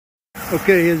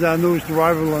Okay, here's our newest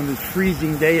arrival on this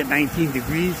freezing day at 19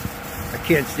 degrees. I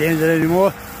can't stand it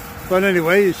anymore. But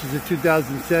anyway, this is a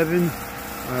 2007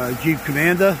 Jeep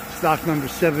Commander, stock number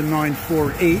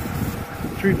 7948.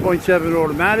 3.7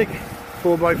 automatic,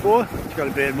 4x4. It's got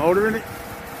a bad motor in it.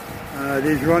 It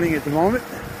is running at the moment,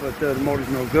 but the motor's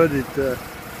no good. It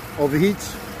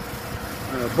overheats.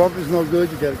 Bumper's no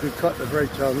good. You got a good cut on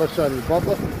the left side of the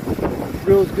bumper.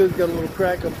 Grill's good. Got a little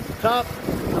crack up at the top.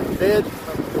 Not bad.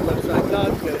 Up at the left side top.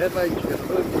 You got a headlight. You got a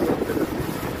hood. You got a bit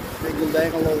of angle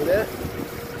dangle over there.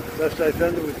 Left side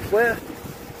fender with flare.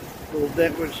 Little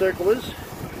dent where the circle is.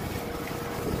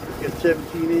 You got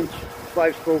 17-inch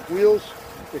 5-spoke wheels.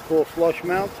 They call flush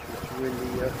mount, which is when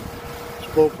the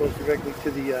spoke goes directly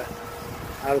to the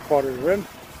outer part of the rim.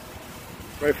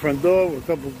 Right front door with a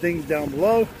couple of dings down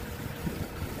below.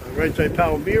 Right side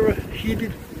power mirror,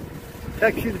 heated,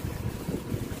 textured.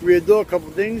 Rear door, a couple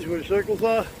of dings where the circles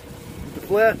are. With the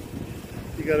flare.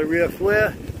 You got a rear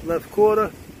flare, left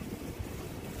quarter.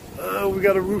 We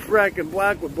got a roof rack in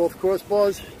black with both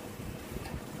crossbars.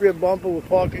 Rear bumper with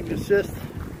parking assist.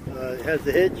 It has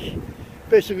the hitch.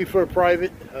 Basically for a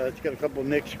private. It's got a couple of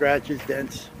nicks, scratches,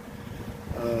 dents.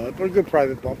 But a good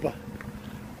private bumper.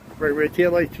 Right rear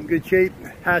taillight's in good shape.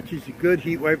 Hatches are good.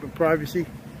 Heat wiper privacy.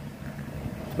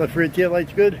 Left rear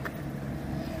taillight's good.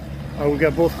 We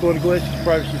got both quarter glasses,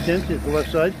 privacy tint at the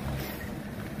left side.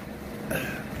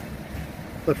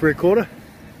 Left rear quarter.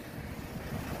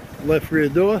 Left rear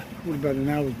door with about an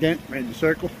hour's dent right in the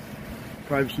circle.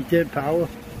 Privacy tint, power.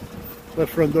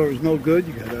 Left front door is no good.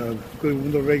 You got a good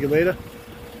window regulator.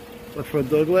 Left front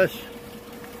door glass.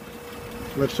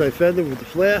 Left side fender with the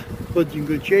flare. Hood's in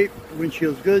good shape.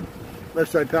 Windshield's good. Left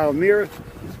side power mirror.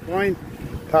 It's fine.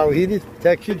 Power heated,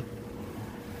 textured.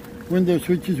 Window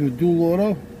switches with dual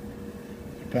auto.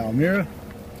 Power mirror.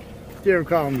 Steering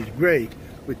column is gray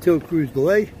with tilt cruise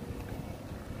delay.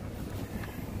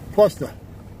 Cluster.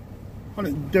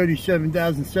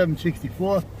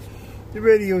 137,764. The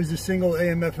radio is a single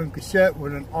AM/FM cassette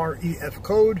with an REF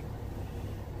code.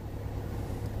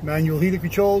 Manual heater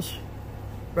controls.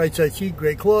 Right side seat,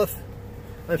 gray cloth.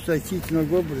 Left side seat's no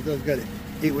good, but it does got an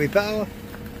 8-way power.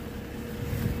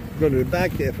 Go to the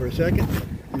back there for a second.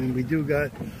 And we do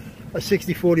got a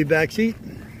 60/40 back seat.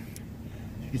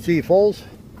 You can see it folds.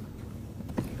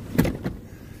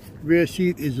 Rear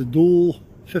seat is a dual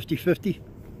 50/50.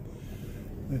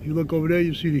 If you look over there,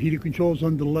 you'll see the heater controls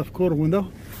under the left quarter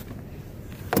window.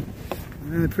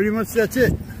 And pretty much that's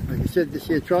it. Like I said, this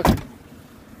here truck is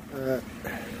a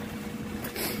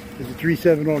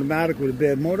 3.7 automatic with a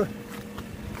bad motor.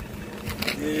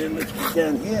 And let's get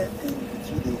down here and you can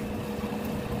see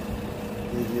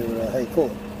there's your, how you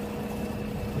call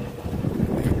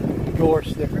it, door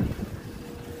sticker.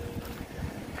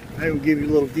 I will give you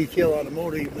a little detail on the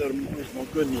motor, even though the motor's no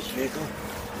good in this vehicle.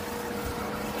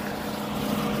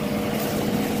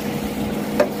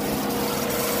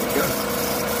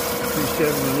 It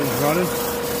is running.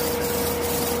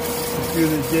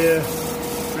 Computer's there,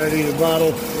 ready to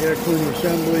bottle, air cleaner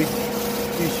assembly,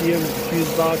 PCM with the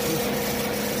fuse boxes,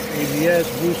 ABS,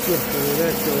 booster, all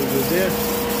that goes there.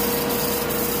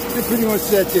 And pretty much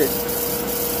that's it.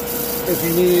 If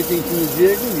you need anything from this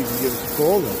vehicle, you can give us a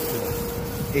call.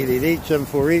 That's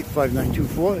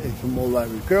 888-748-5924. It's from Old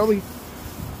Larry Curly.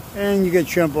 And you get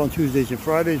Shemp on Tuesdays and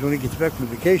Fridays when he gets back from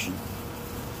vacation.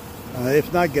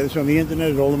 If not, get us on the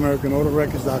internet at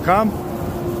allamericanautorecords.com.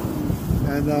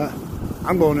 And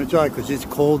I'm going inside because it's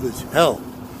cold as hell.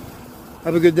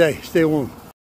 Have a good day. Stay warm.